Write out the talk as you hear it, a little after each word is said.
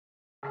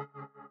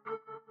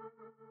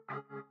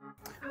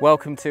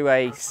Welcome to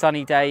a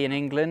sunny day in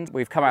England.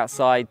 We've come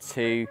outside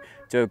to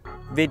do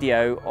a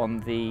video on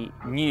the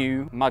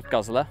new Mud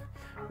Guzzler,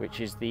 which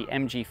is the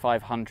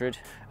MG500,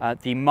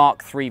 the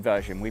Mk3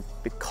 version. We've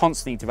been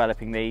constantly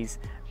developing these,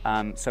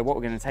 so what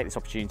we're going to take this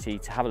opportunity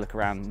to have a look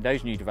around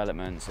those new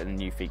developments and the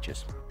new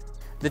features.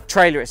 The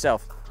trailer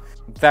itself,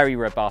 very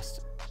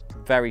robust,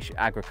 very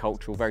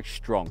agricultural, very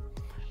strong,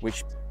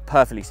 which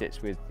perfectly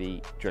sits with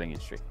the drilling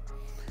industry.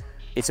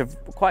 It's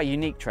quite a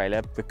unique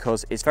trailer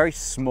because it's very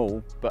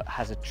small but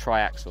has a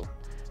triaxle.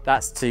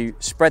 That's to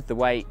spread the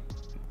weight,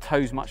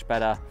 tows much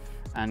better,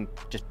 and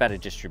just better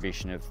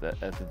distribution of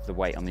the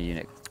weight on the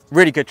unit.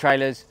 Really good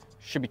trailers,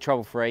 should be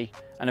trouble-free,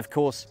 and of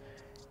course,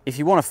 if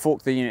you want to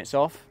fork the units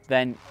off,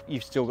 then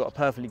you've still got a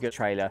perfectly good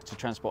trailer to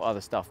transport other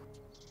stuff.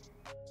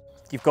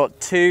 You've got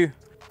two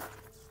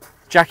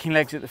jacking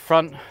legs at the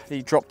front that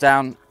you drop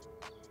down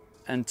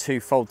and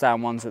two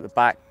fold-down ones at the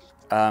back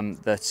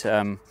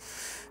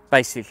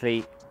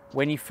basically,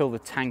 when you fill the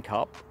tank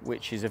up,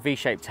 which is a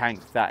V-shaped tank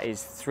that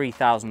is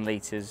 3,000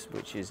 litres,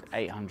 which is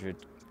 800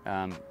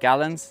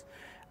 gallons,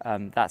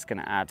 that's going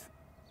to add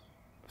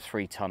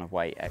 3 tonne of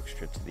weight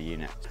extra to the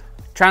unit.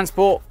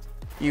 Transport,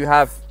 you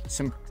have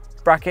some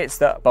brackets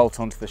that bolt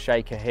onto the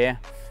shaker here,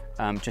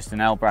 just an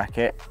L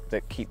bracket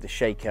that keep the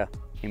shaker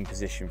in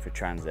position for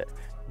transit.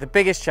 The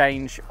biggest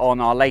change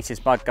on our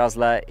latest Mud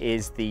Guzzler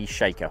is the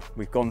shaker.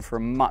 We've gone for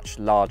a much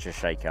larger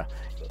shaker.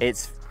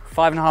 It's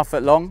 5.5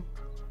 foot long,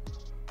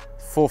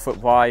 4 foot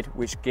wide,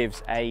 which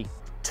gives a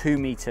 2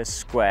 metre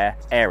square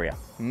area.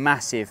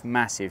 Massive,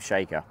 massive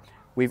shaker.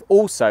 We've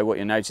also, what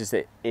you'll notice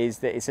is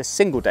that it's a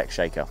single deck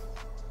shaker.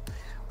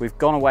 We've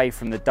gone away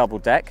from the double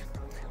deck,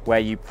 where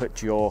you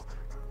put your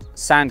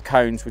sand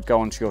cones would go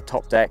onto your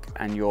top deck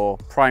and your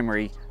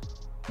primary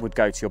would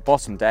go to your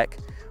bottom deck.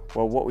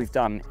 Well, what we've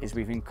done is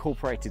we've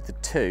incorporated the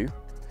two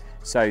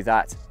so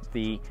that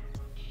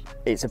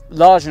it's a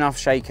large enough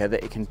shaker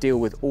that it can deal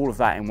with all of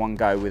that in one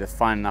go with a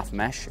fine enough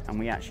mesh, and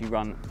we actually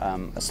run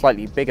a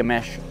slightly bigger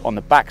mesh on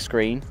the back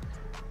screen,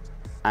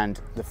 and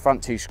the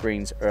front two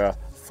screens are a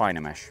finer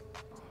mesh.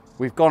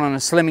 We've gone on a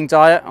slimming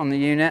diet on the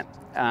unit,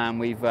 and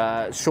we've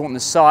shortened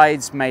the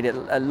sides, made it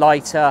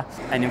lighter,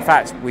 and in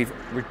fact we've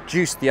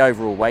reduced the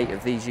overall weight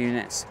of these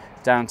units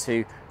down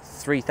to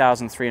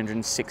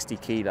 3,360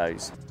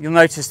 kilos. You'll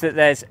notice that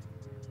there's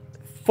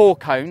 4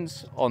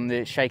 cones on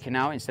the shaker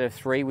now instead of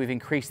 3. We've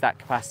increased that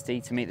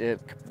capacity to meet the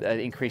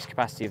increased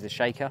capacity of the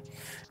shaker.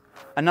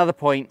 Another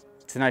point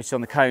to notice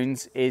on the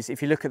cones is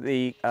if you look at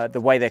the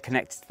way they're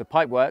connected to the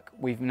pipework,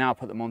 we've now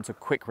put them onto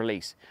quick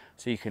release.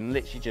 So you can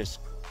literally just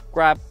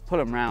grab, pull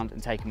them around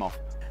and take them off.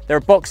 There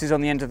are boxes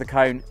on the end of the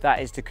cone.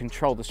 That is to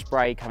control the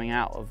spray coming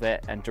out of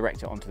it and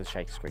direct it onto the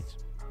shaker screens.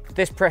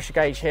 This pressure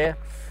gauge here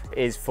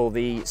is for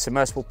the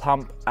submersible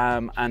pump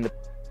and the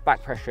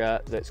back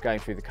pressure that's going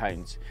through the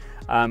cones.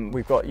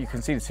 You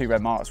can see the 2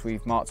 red marks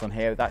we've marked on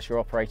here. That's your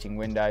operating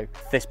window.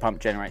 This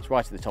pump generates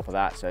right at the top of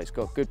that, so it's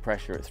got good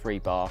pressure at 3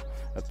 bar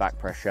of back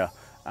pressure,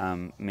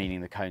 meaning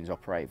the cones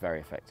operate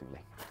very effectively.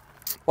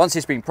 Once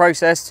it's been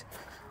processed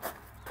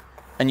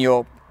and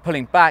you're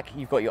pulling back,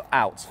 you've got your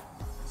out.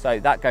 So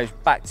that goes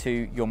back to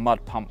your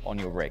mud pump on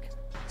your rig.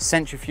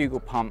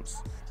 Centrifugal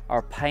pumps are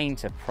a pain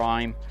to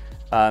prime,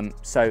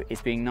 so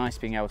it's nice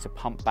being able to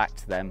pump back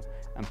to them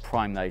and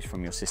prime those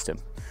from your system.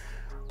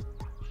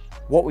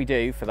 What we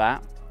do for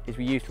that is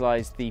we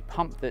utilise the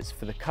pump that's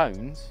for the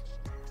cones,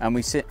 and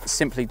we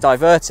simply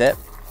divert it.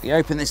 We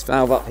open this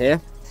valve up here,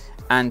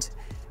 and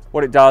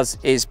what it does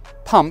is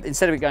pump,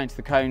 instead of it going to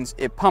the cones,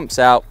 it pumps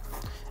out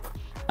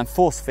and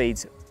force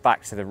feeds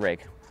back to the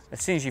rig.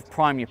 As soon as you've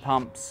primed your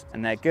pumps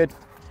and they're good,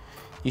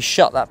 you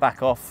shut that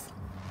back off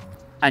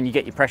and you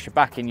get your pressure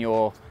back in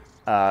your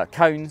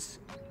cones,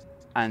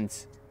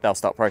 and they'll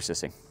start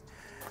processing.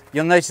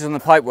 You'll notice on the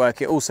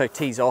pipework it also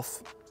tees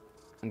off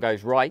and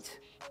goes right.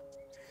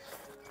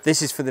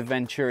 This is for the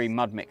Venturi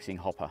mud mixing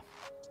hopper.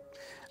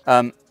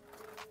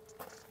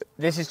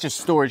 This is just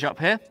storage up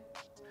here.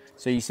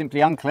 So you simply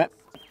unclip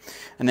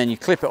and then you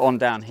clip it on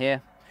down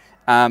here,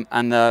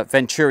 and the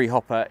Venturi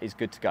hopper is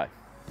good to go.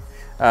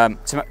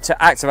 To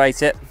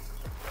activate it,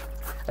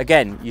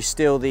 again, you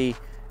steal the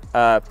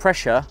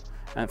pressure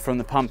from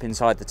the pump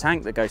inside the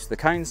tank that goes to the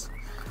cones,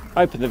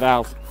 open the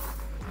valve,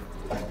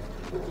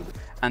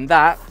 and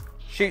that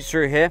shoots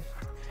through here.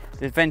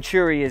 The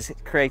Venturi is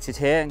created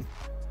here,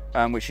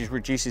 which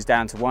reduces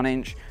down to 1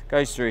 inch,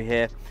 goes through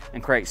here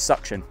and creates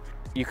suction.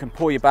 You can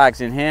pour your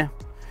bags in here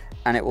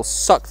and it will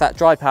suck that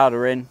dry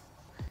powder in,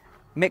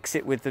 mix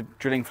it with the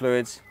drilling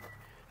fluids,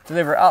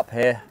 deliver it up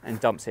here and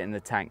dumps it in the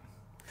tank.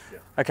 Yeah.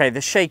 Okay,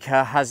 the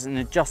shaker has an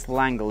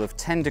adjustable angle of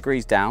 10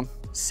 degrees down,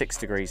 6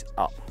 degrees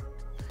up.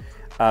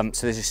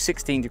 So there's a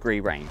 16-degree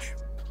range.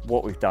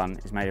 What we've done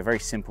is made a very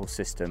simple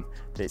system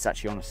that it's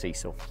actually on a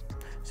seesaw.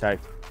 So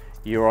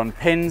you're on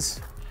pins,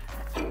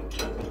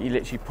 you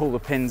literally pull the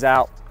pins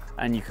out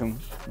and you can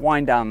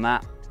wind down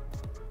that,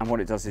 and what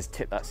it does is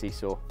tip that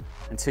seesaw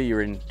until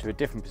you're into a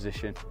different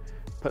position,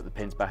 put the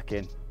pins back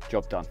in,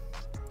 job done.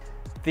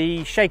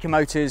 The shaker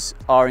motors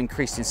are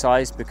increased in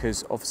size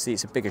because obviously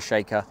it's a bigger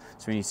shaker,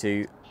 so we need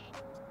to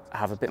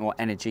have a bit more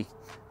energy.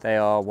 They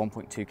are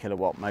 1.2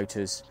 kilowatt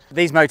motors.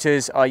 These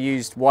motors are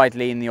used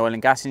widely in the oil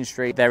and gas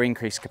industry. Their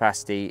increased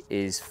capacity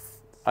is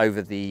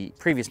over the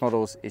previous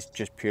models is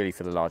just purely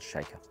for the large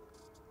shaker.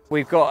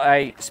 We've got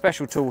a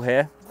special tool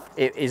here.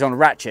 It is on a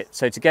ratchet.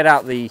 So to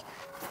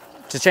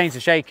change the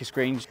shaker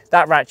screen,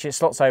 that ratchet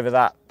slots over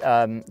that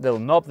little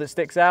knob that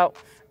sticks out,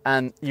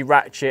 and you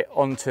ratchet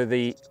onto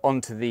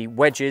the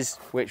wedges,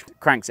 which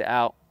cranks it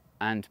out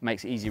and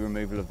makes easy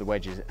removal of the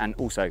wedges, and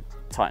also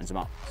tightens them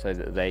up so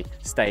that they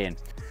stay in.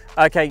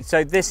 Okay,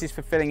 so this is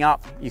for filling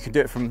up. You can do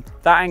it from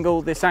that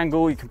angle, this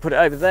angle, you can put it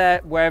over there,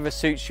 wherever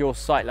suits your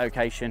site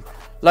location.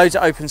 Loads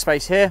of open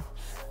space here.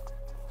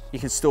 You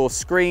can store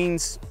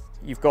screens.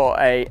 You've got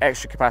a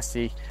extra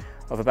capacity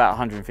of about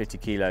 150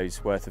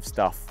 kilos worth of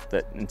stuff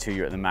until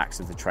you're at the max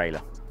of the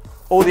trailer.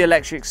 All the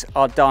electrics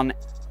are done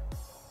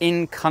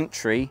in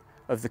country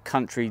of the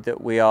country that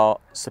we are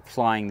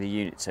supplying the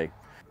unit to.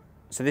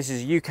 So this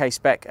is UK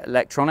spec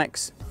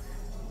electronics,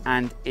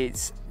 and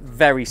it's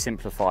very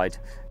simplified.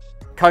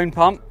 Cone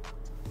pump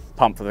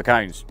for the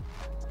cones.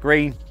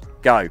 Green,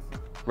 go.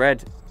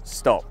 Red,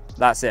 stop.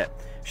 That's it.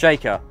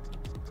 Shaker,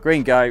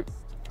 green, go.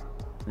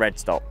 Red,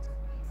 stop.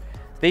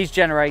 These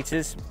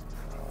generators,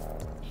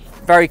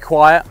 very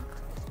quiet,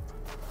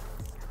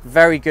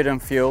 very good on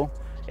fuel.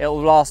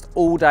 It'll last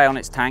all day on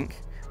its tank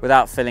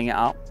without filling it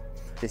up.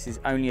 This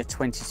is only a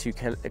 22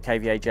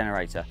 kVA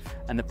generator,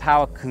 and the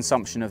power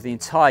consumption of the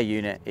entire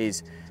unit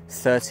is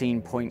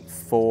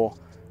 13.4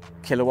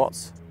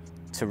 kilowatts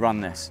to run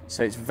this.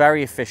 So it's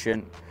very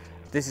efficient.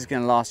 This is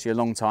going to last you a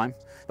long time,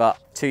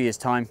 but 2 years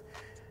time,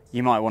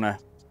 you might want to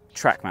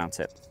track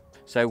mount it.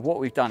 So what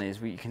we've done is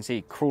you can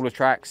see crawler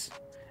tracks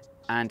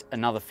and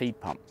another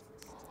feed pump.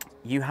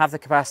 You have the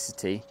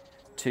capacity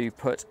to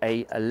put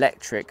a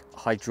electric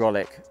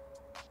hydraulic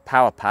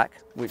power pack,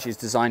 which is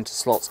designed to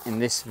slot in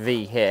this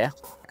V here.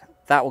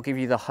 That will give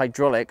you the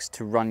hydraulics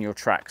to run your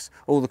tracks.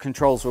 All the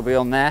controls will be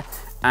on there,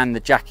 and the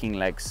jacking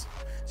legs.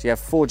 So you have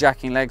 4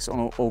 jacking legs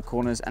on all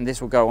corners, and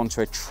this will go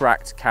onto a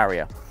tracked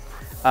carrier.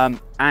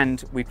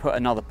 And we put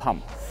another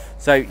pump.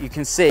 So you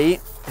can see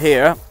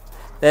here,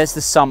 there's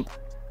the sump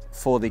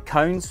for the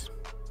cones,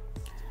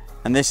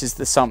 and this is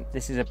the sump.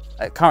 This is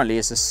currently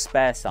is a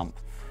spare sump,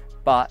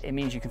 but it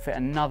means you can fit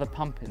another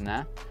pump in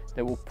there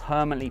that will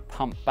permanently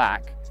pump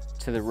back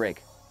to the rig.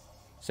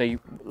 So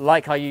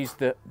like I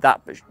used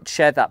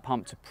shared that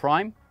pump to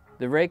prime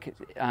the rig,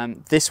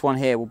 this one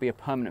here will be a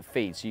permanent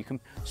feed, so you can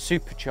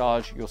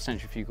supercharge your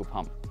centrifugal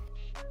pump.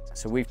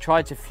 So we've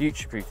tried to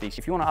future-proof these.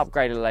 If you want to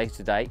upgrade at a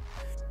later date,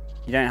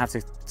 you don't have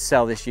to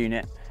sell this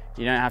unit,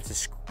 you don't have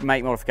to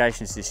make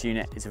modifications to this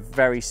unit. It's a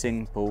very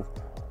simple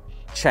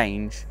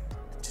change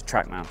to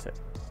track mount it.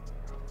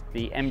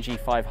 The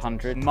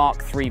MG500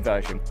 Mk3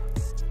 version.